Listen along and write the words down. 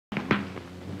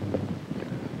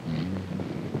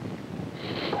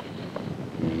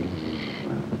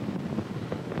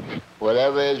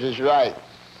Whatever is right.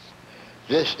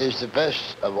 This is the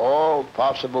best of all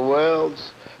possible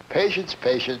worlds. Patience,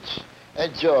 patience,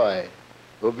 and joy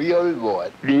will be your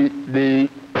reward.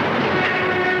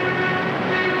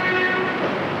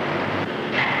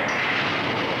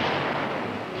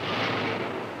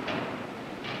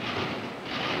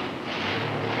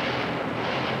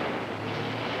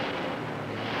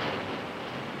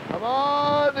 Come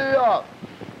on, New York.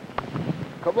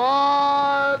 Come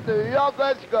on, New York,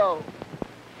 let's go.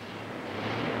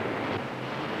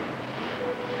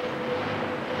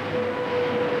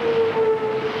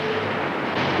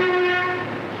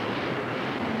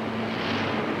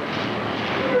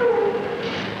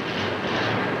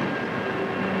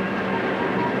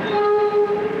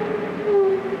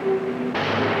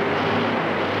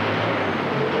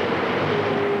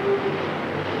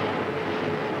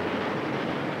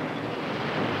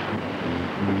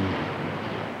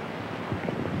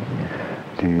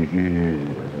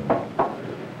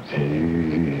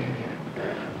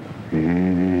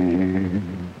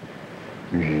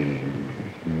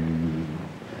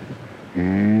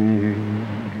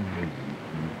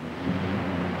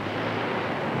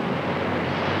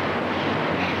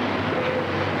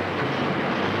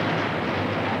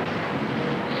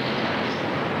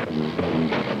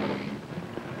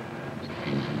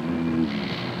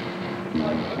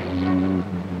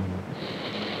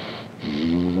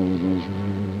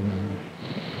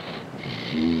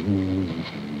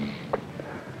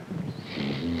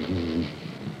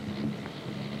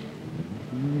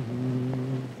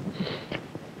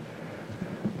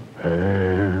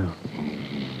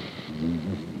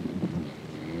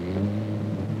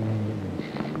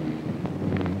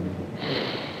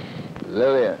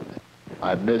 Lillian.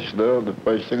 I miss Lil. The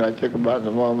first thing I think about in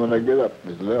the morning when I get up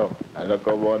is Lil. I look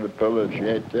over on the pillow, she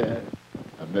ain't there.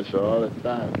 I miss her all the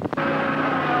time.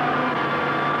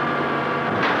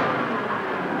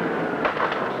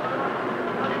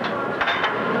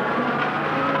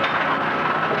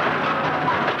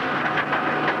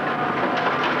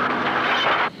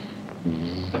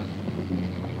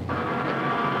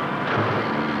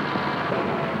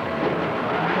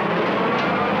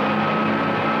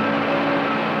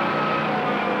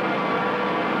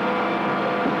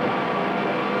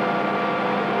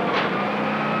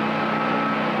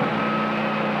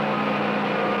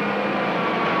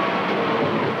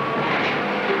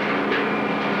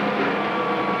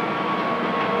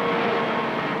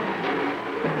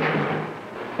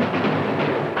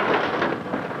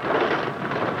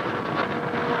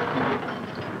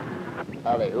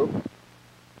 Alley-oop.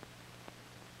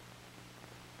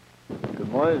 Good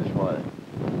morning this morning.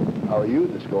 How are you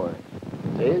this morning?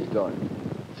 Today is doing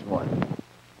this morning.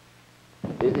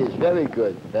 It is very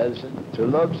good medicine to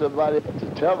love somebody,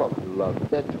 to tell them to love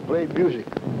them, to play music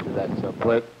to that somebody.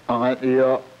 Put on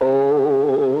your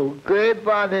old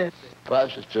grapevine.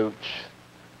 Prostitutes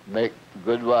make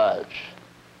good wives.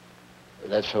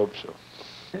 Let's hope so.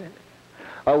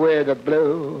 I wear the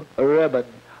blue ribbon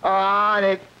on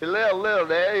it. Lil,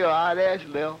 there you are, there's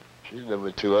Lil. She's lived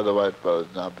with two other white fellas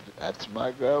now, but that's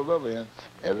my girl Lillian.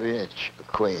 Every inch a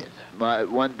queen. My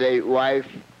one-date wife,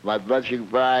 my blushing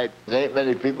bride. There ain't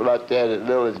many people out there that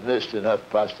Lil has missed in her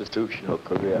prostitutional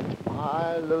career.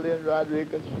 My Lillian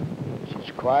Rodriguez. She's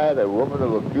quiet, a woman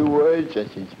of a few words, and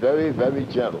she's very, very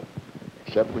gentle.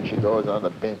 Except when she goes on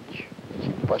the bench. She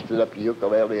busted up the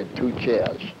ukulele in 2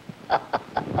 chairs.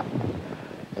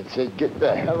 And said, get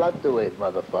the hell out the way,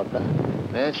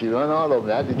 motherfucker. Man, she run all over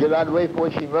me. I had to get out of the way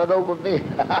before she run over me.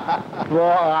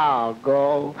 Well, I'll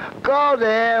go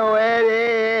there with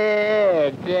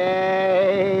it,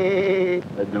 day.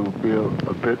 I do feel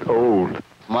a bit old.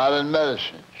 Modern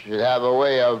medicine should have a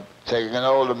way of taking an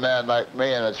older man like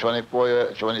me and a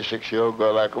 26-year-old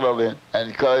girl like Lillian and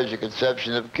encourage the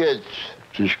conception of kids.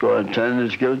 She's scoring 10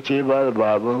 is given to you by the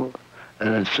Bible.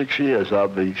 And in 6 years, I'll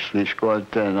be scoring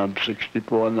 10. I'm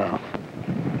 64 now.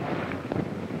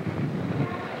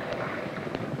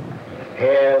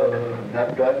 Hell,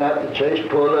 not to chase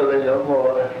Paula no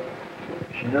more.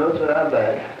 She knows what I'm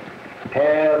at.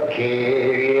 Hell,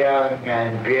 kid, young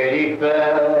and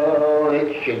beautiful.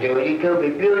 It's your duty to be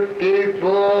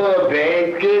beautiful.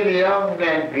 Babe, kid, young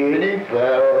and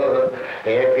beautiful.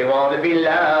 If you want to be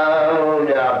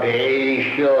loved, I'll be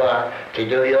sure to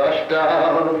do your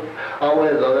stuff. Oh,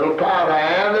 with a little powder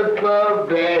and a plug,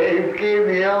 babe, keep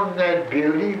young and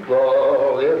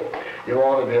beautiful. If you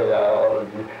want to be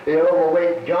loved, you're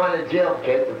overweight, join the gym,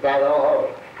 take the fat off.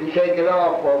 You take it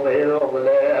off over here, over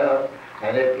there.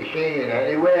 And if you're seen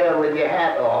anywhere with your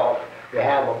hat off, you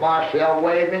have a Marcel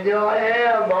wave in your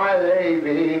hair, my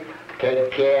lady.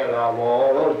 Take care of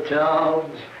all those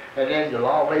tongues And then you'll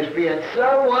always be in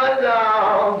someone's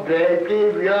arms,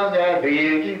 baby, young and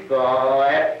beautiful.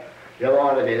 You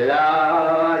wanna be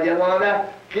loved, you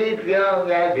wanna keep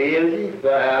young and beautiful,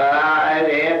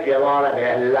 if you wanna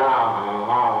be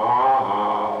loved.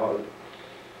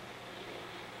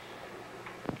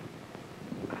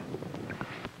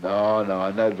 No, no,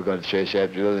 I'm never gonna chase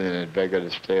after Lillian and beg her to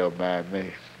stay or marry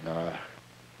me. No.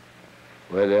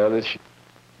 Where the hell is she?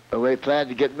 We plan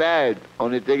to get married.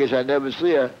 Only thing is I never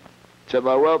see her. So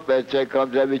my welfare check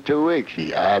comes every 2 weeks.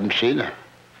 I haven't seen her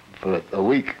for a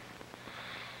week.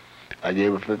 I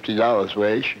gave her $50.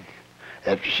 Where is she?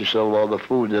 After she sold all the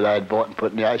food that I had bought and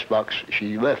put in the icebox,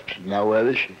 she left. Now where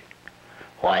is she?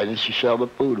 Why did she sell the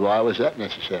food? Why was that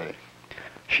necessary?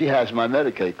 She has my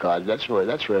Medicaid card. That's where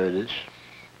it is.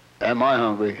 Am I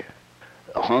hungry?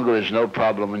 Hunger is no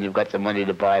problem when you've got the money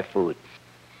to buy food.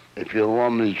 If you're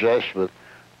warmly dressed with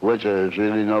winter, is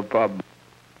really no problem.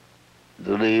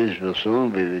 The leaves will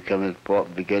soon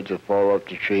begin to fall off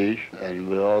the trees, and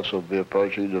we'll also be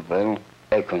approaching the vernal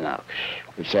equinox,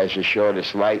 which has the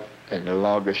shortest light and the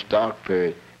longest dark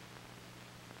period.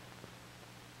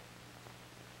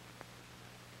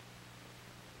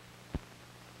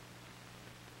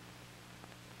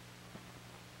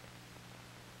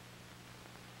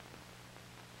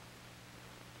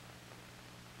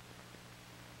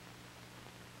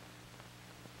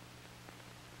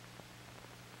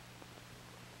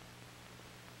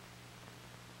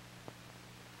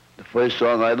 The first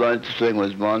song I learned to sing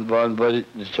was Bon Bon Buddy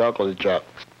and the Chocolate Chop.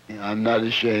 I'm not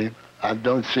ashamed. I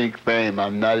don't seek fame.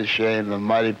 I'm not ashamed. I'm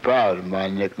mighty proud of my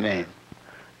nickname.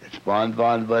 It's Bon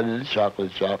Bon Buddy and the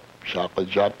Chocolate Chop. Chocolate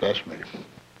Chop, that's me.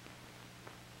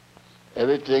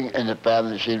 Everything in the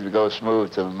family seemed to go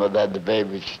smooth till my mother had the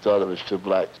baby. She thought it was too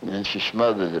black. And then she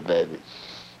smothered the baby,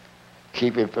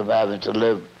 keeping from having to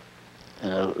live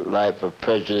in a life of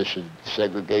prejudice and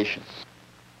segregation.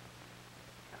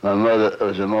 My mother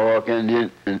was a Mohawk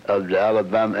Indian of the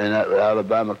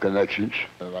Alabama connections.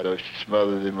 So she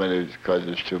smothered him because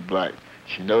he was too black.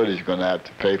 She knew he was going to have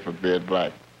to pay for being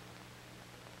black.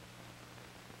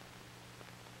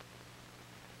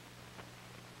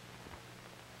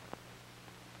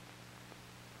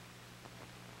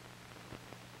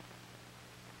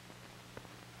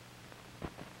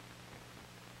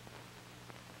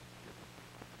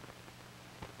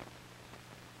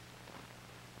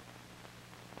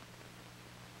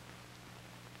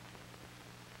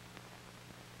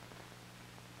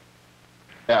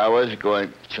 Yeah, I was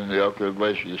going to New York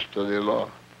University to study law.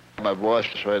 My boss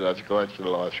decided I was going to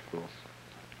law school.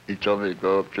 He told me to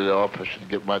go up to the office and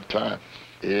get my time.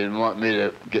 He didn't want me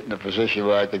to get in a position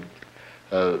where I could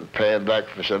pay him back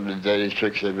for some of the dirty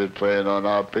tricks they've been playing on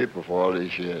our people for all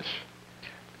these years.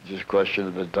 Just a question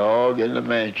of the dog in the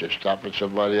manger, stopping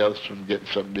somebody else from getting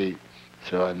something to eat.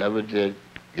 So I never did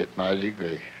get my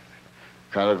degree.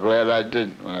 Kind of glad I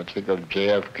didn't when I think of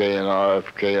JFK and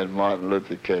RFK and Martin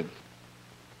Luther King.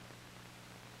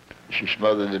 She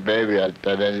smothered the baby.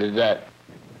 That ended that.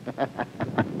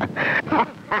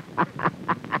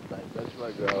 That's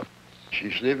my girl.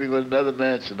 She's sleeping with another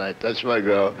man tonight. That's my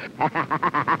girl.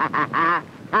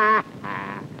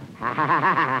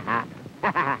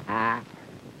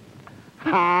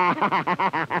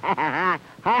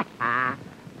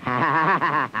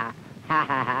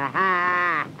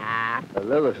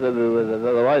 Lily's living with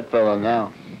another white fella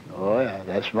now. Oh yeah,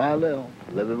 that's my Lil.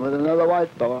 Living with another white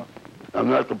fella. I'm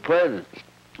not complaining.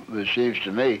 It seems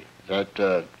to me that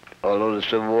although the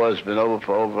Civil War has been over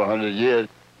for over 100 years,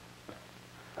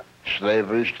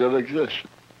 slavery still exists.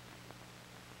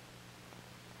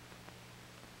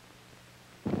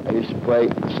 I used to play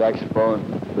saxophone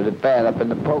with a band up in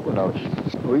the Poconos.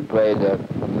 We played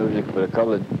music for the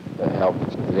colored help.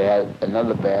 They had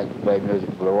another band that played music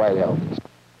for the white help.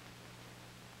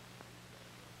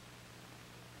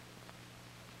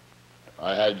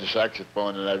 I had the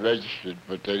saxophone and I registered,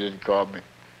 but they didn't call me.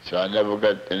 So I never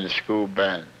got in the school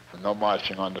band. No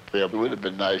marching on the field. It would have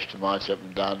been nice to march up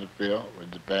and down the field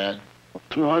with the band.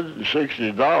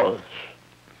 $260.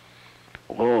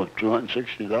 Oh,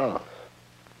 $260.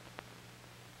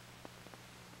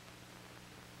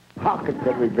 How could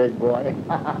that be, big boy?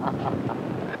 I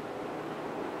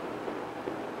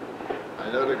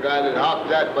know the guy that hopped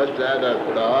that must have had a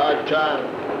hard time.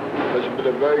 Must have been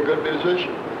a very good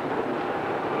musician.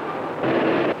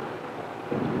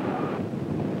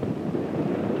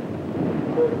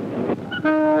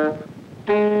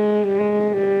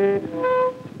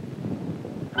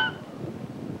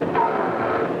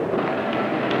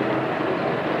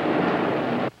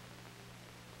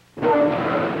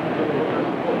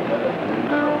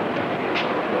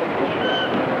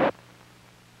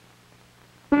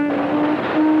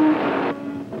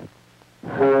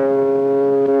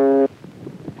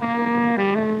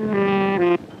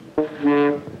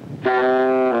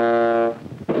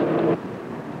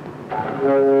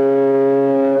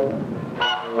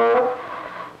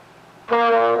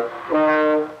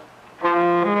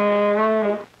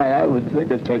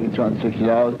 take it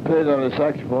 $260. Played on the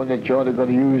saxophone that you're only going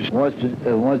to use once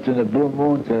in a blue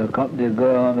moon to accompany a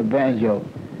girl on the banjo.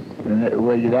 And that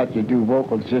way you'd have to do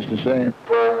vocals just the same.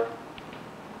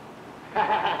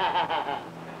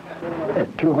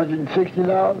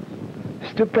 $260?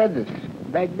 Stupendous,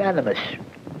 magnanimous,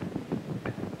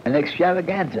 an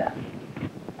extravaganza.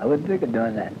 I wouldn't think of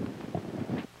doing that.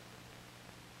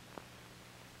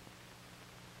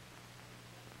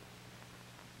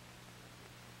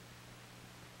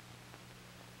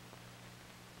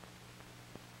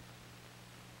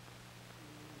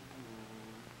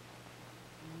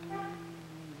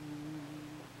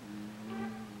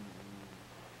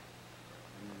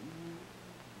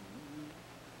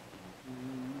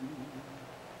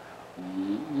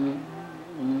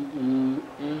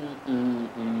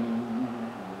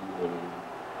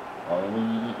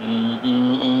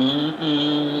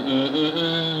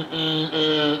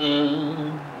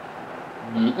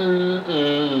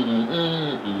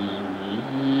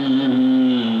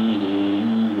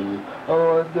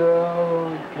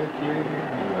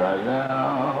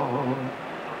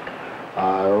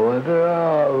 I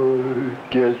wonder who's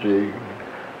kissing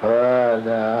her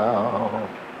now.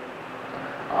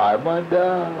 I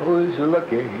wonder who's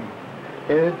looking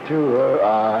into her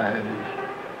eyes,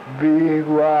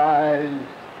 being wise,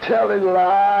 telling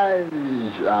lies.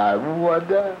 I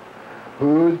wonder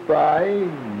who's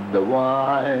buying the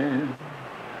wine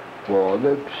for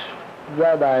lips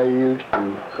that I used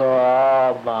to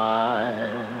call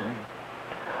mine.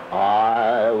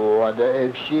 I wonder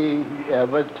if she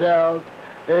ever tells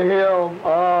him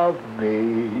of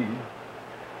me.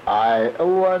 I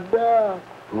wonder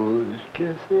who's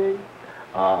kissing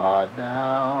her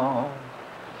now.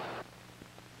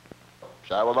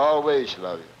 So I will always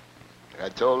love you. I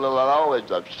told Lil I'd always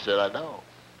love you. She said, I know.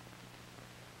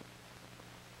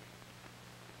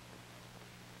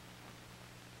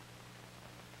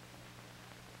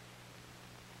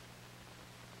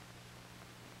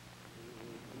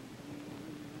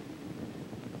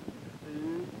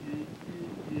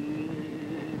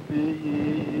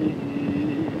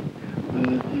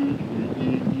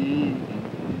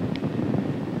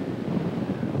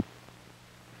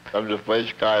 I'm the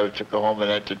first guy who took her home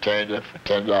and entertained her for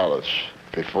 $10.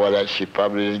 Before that, she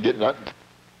probably didn't get nothing.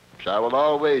 So I will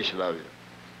always love you.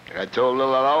 I told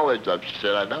Lil I'd always love you. She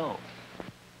said, I know.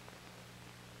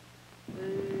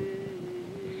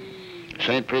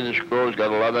 St. Peter's Grove's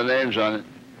got a lot of names on it.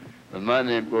 When my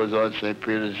name goes on St.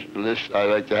 Peter's list, I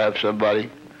like to have somebody,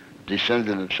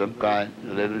 descendant of some kind,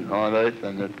 living on Earth,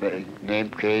 and the name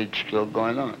cage still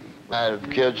going on. I have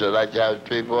kids, I'd like to have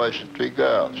 3 boys and 3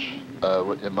 girls.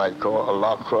 What you might call a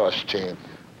lacrosse team.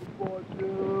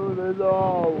 Fortune is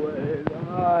always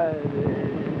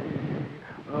hiding.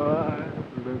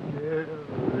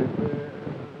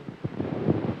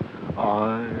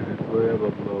 I'm forever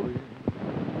blowing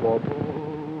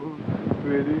bubbles,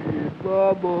 pretty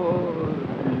bubbles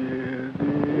in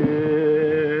the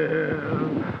air.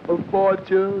 A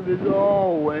fortune is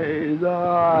always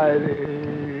hiding.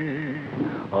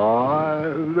 I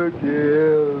look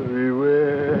everywhere.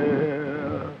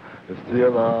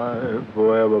 Still I'm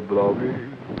forever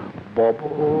blowing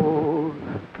bubbles,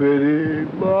 pretty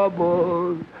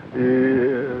bubbles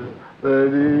in the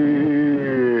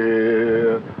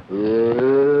air.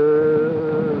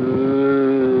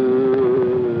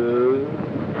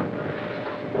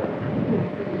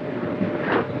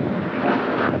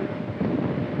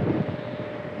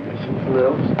 This is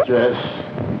Lil's dress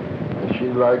that she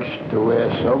likes to wear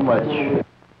so much.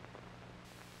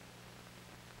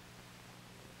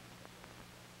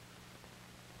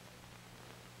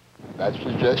 That's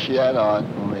the dress she had on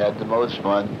when we had the most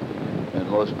fun and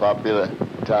most popular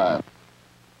time.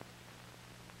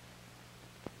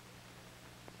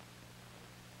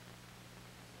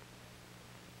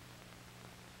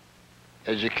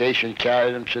 Education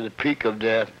carried them to the peak of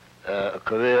their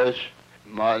careers.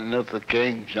 Martin Luther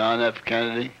King, John F.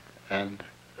 Kennedy, and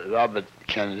Robert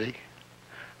Kennedy.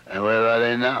 And where are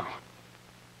they now?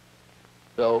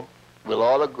 So we'll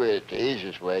all agree that the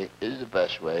easiest way is the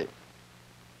best way.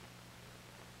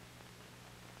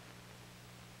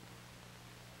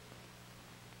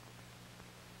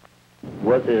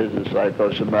 What is the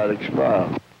psychosomatic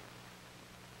smile?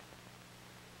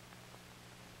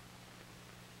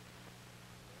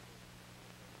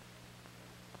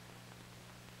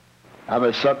 I'm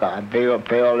a sucker. I pay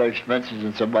all the expenses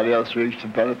and somebody else reaps the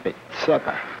benefit.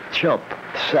 Sucker, chump,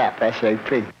 sap,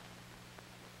 S-A-P.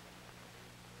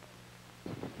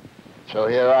 So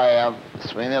here I am,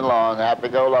 swinging along,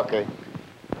 happy-go-lucky.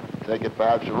 Thinking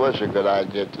perhaps it was a good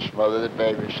idea to smother the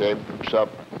baby, save him from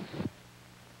supper.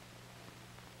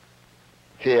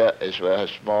 Here is where her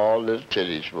small little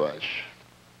titties was.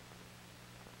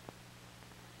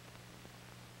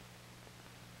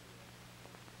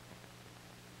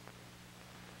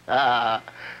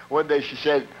 One day she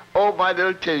said, "Oh, my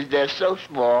little titties, they're so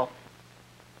small."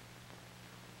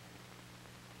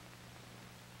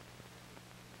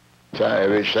 So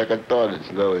every second thought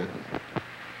is Lillian.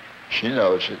 She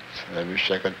knows it. Every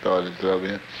second thought is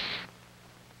Lillian.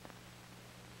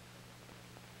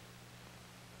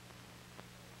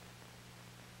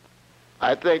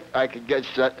 I think I can get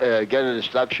her to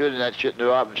stop shooting that shit in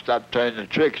her arm and stop turning the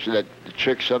tricks, so that the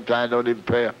tricks sometimes don't even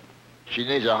pay her. She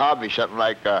needs a hobby, something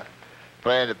like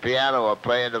playing the piano or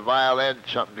playing the violin,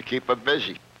 something to keep her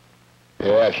busy.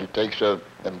 Yeah, she takes them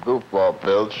goofball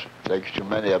pills, takes too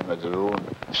many of them at the room,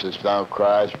 sits down,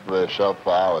 cries for herself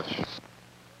for hours.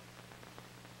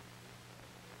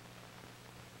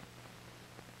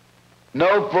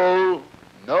 No fool,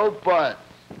 no fun.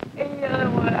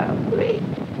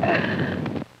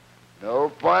 No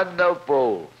fun, no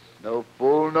fool. No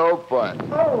fool, no fun.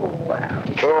 Oh, wow.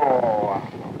 Oh.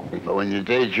 But when you're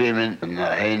daydreaming and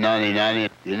hey, nanny, nanny,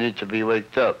 you need to be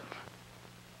waked up.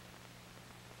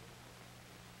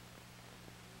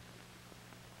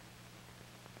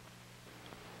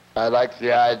 I like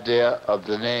the idea of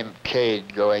the name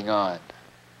Cade going on.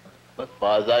 As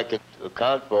far as I can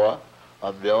account for,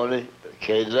 I'm the only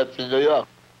Cade left in New York.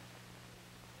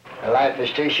 Life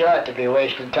is too short to be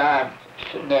wasting time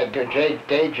sitting there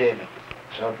daydreaming.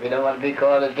 So if you don't want to be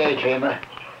called a daydreamer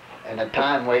and a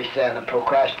time waster and a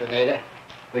procrastinator,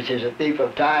 which is a thief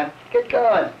of time, get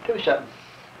going, do something.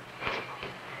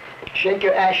 Shake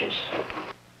your ashes.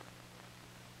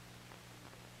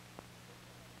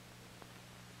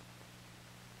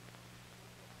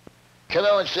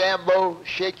 Killer and Sambo,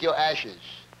 shake your ashes.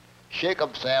 Shake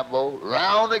 'em, Sambo,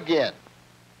 round again.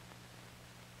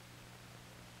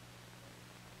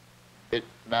 It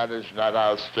matters not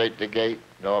how straight the gate,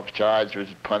 nor if charged with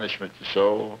punishment the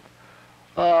soul.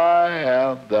 I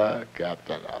am the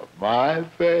captain of my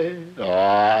fate.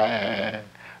 I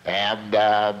am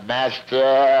the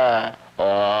master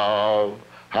of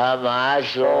my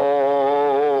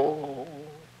soul.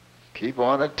 Keep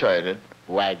on a-turning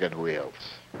wagon wheels.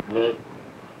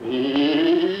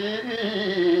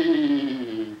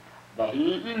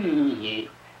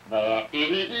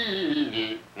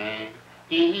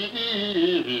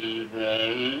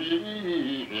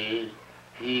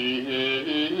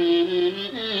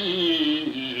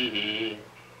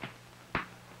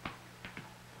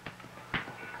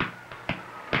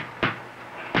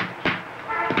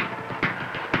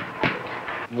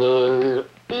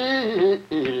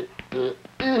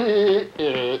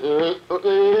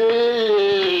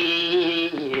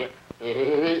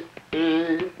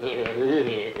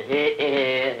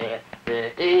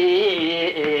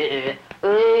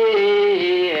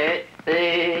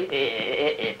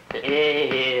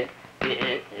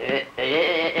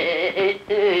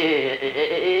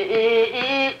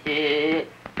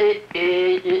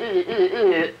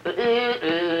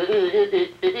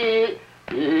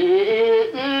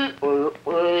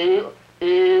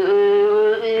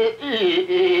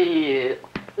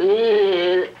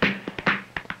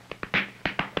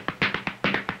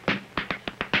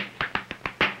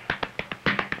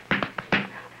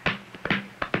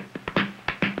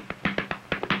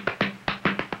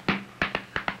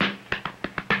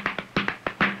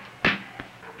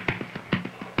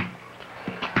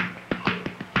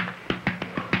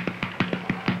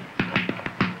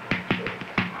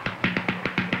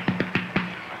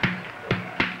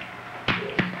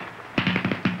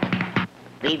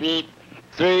 Beep, beep.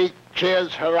 3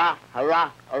 cheers, hurrah, hurrah,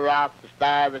 hurrah, for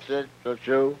Stuyvesant, so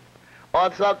true.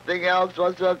 Or something else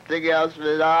with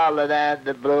Ireland and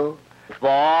the blue. For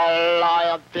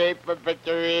loyalty, for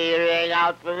victory, ring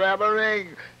out forever,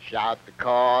 ring. Shout the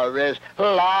chorus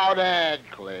loud and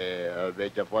clear.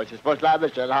 Make your voices most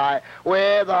lavish and high,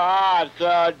 with hearts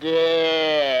so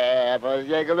dear. For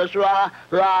the English, rah,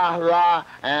 rah, rah,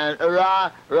 and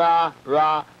rah, rah,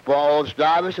 rah. For old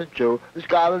Stuyvesant too, the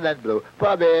scarlet and blue,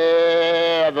 forever.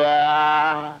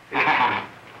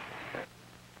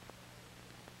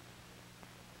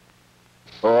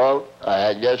 All I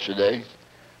had yesterday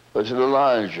was the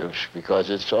lime juice, because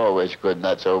it's always good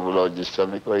not to overload your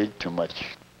stomach or eat too much.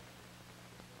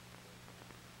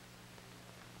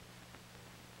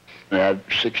 I had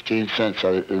 16 cents.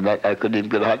 I couldn't even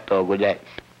get a hot dog with that.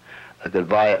 I could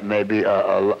buy it maybe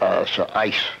some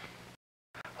ice,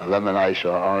 a lemon ice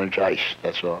or orange ice,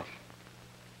 that's all.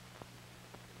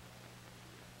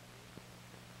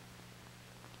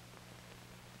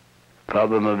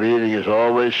 Problem of eating is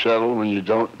always settled when you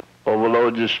don't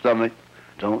overload your stomach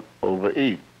Don't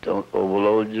overeat. Don't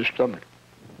overload your stomach.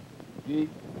 The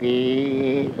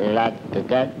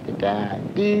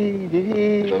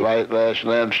last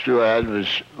lamb stew I had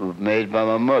was made by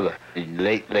my mother in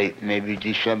late, maybe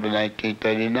December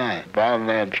 1939. Brown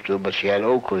lamb stew, but she had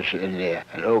okras in there.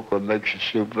 And okra makes the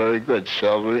soup very good.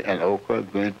 Celery and okra,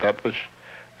 green peppers,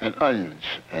 and onions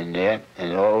in there,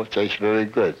 and it all tastes very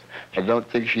good. I don't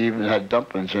think she even had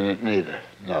dumplings in it neither.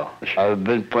 No. I've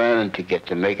been planning to get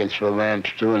to making some lamb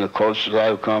stew, and the closest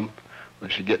I've come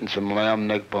was to getting some lamb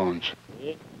neck bones.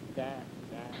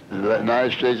 The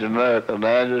United States of America,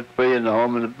 land is free and the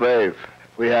home of the brave.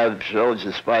 We have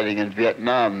soldiers fighting in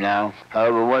Vietnam now.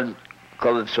 However, one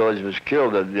colored soldier was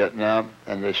killed in Vietnam,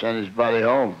 and they sent his body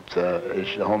home to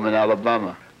his home in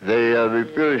Alabama. They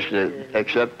refused to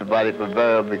accept the body for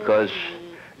burial because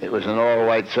it was an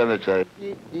all-white cemetery.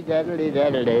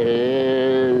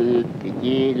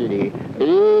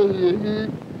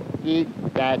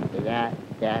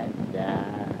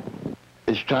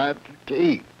 It's time to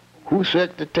eat. Who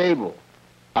set the table?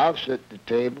 I'll set the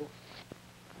table.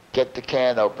 Get the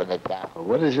can opener down.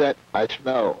 What is that I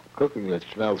smell? Cooking that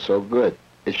smells so good.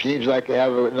 It seems like I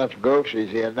have enough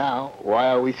groceries here now. Why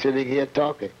are we sitting here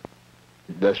talking?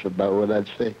 That's about what I'd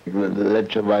say.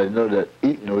 Let somebody know that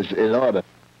eating was in order.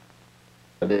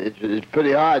 It's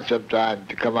pretty hard sometimes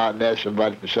to come out and ask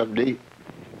somebody for something to eat.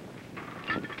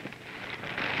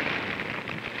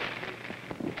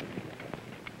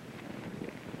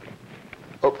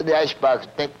 Open the icebox.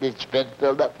 Think it's been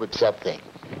filled up with something.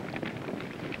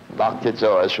 Lock the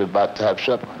doors. We're about to have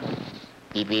supper.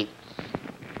 Beep, beep.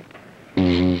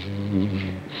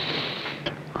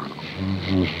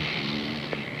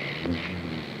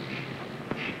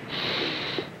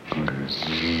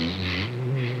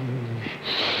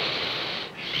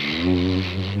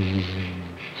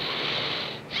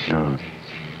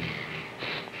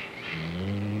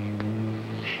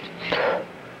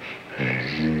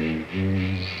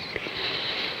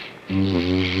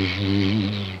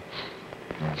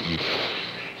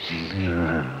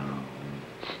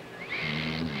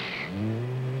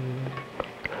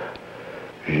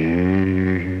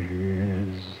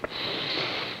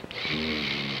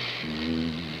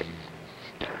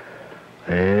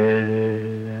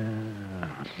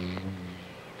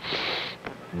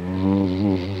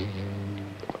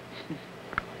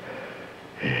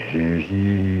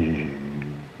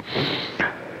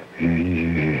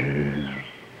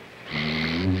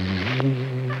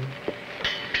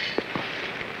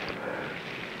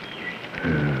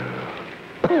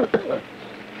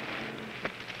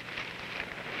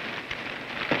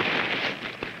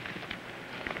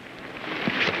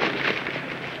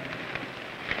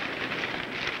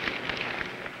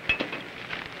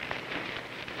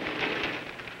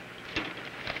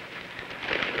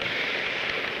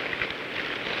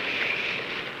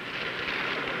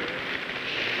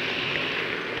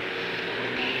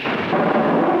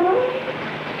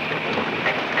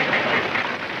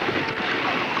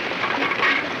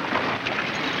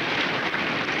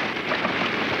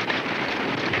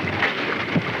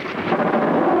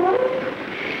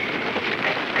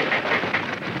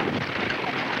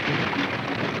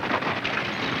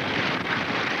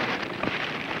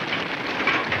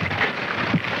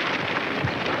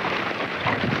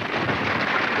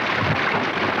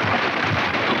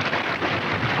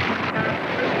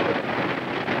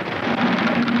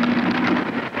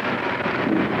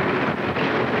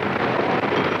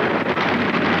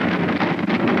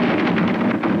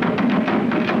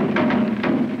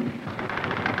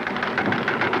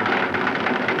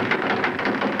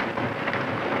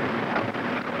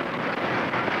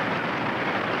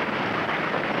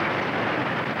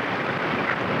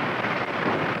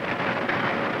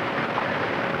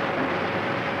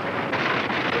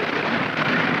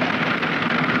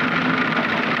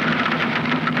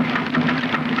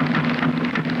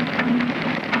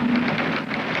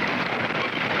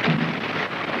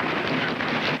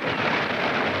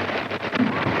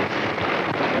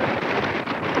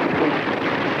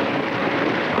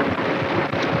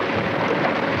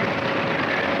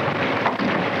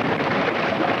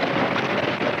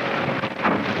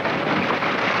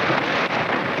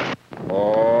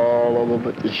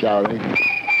 Shouting.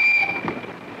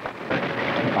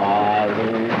 I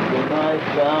leave the night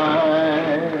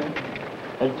time,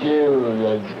 a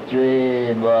children's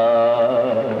dreamer.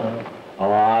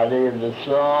 Oh, I leave the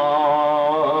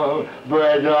song,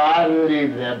 but I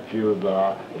leave them to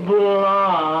the blind.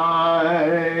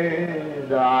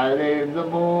 I leave the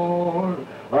moon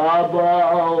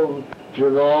above to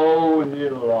those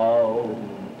below.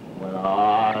 When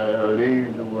I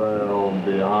leave the world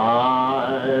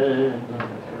behind.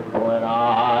 When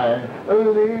I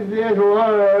leave this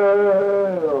world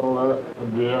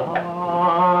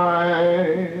behind.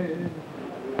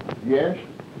 Yes,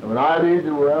 when I leave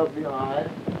the world behind,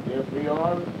 there'll be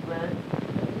all the friends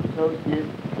and associates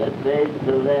that made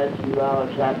the last few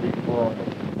hours happy for me.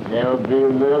 There'll be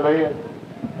Lillian,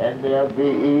 and there'll be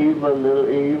Eva, little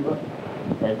Eva,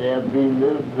 and there'll be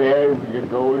little Mary with the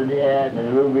golden hair and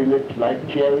the ruby lips like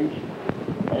cherries,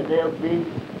 and there'll be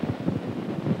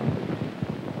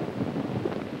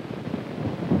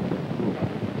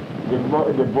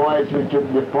the boys who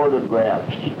took the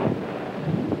photographs.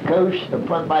 Ghost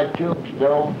upon my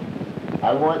tombstone,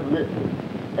 I want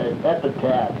an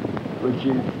epitaph, which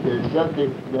is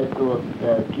something that will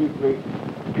keep me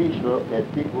peaceful if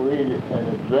people read it and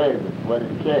observe it, what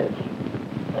it says.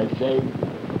 I say,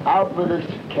 Alfred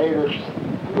Catus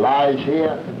lies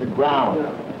here in the ground.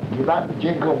 Do not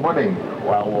jingle money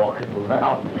while walking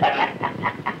around.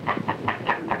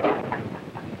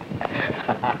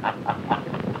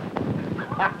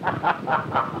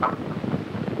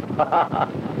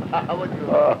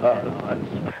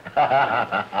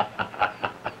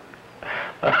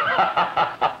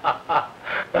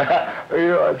 You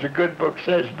know, as a good book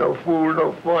says, no fool,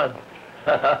 no fun.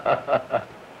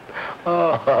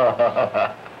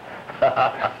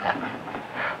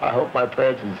 I hope my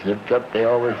pants are zipped up. They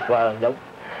always find out.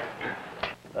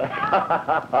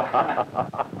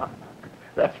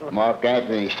 That's what Mark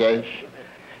Anthony says.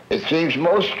 It seems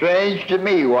most strange to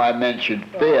me why I mentioned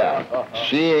fear,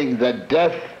 seeing that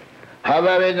death, how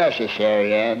very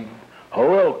necessary, and who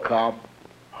will come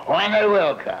when it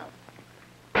will come.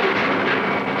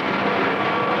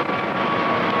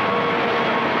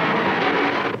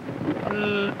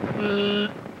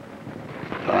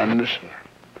 I miss her.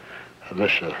 I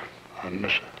miss her. I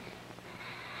miss her.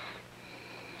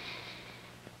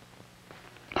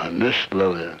 I miss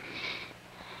Lillian.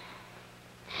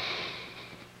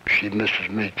 She misses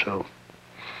me too.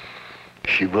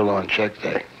 She will on check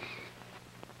day.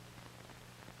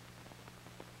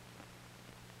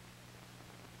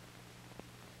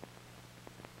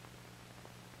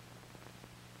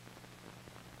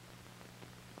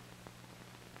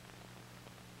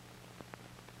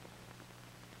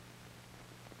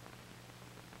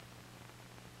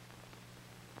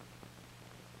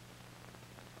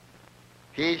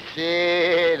 He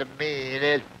said to me,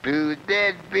 there's blues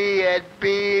that be at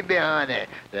baby honey.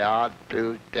 There are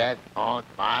blues that's on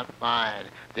my mind.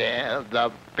 They're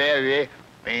the very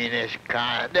meanest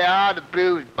kind. They are the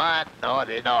blues, my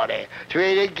naughty, naughty,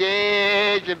 sweet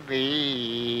against to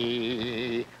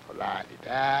me. Oh,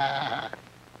 la-di-da.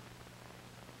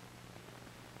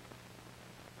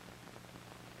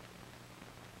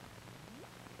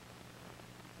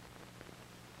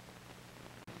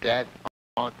 That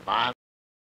on my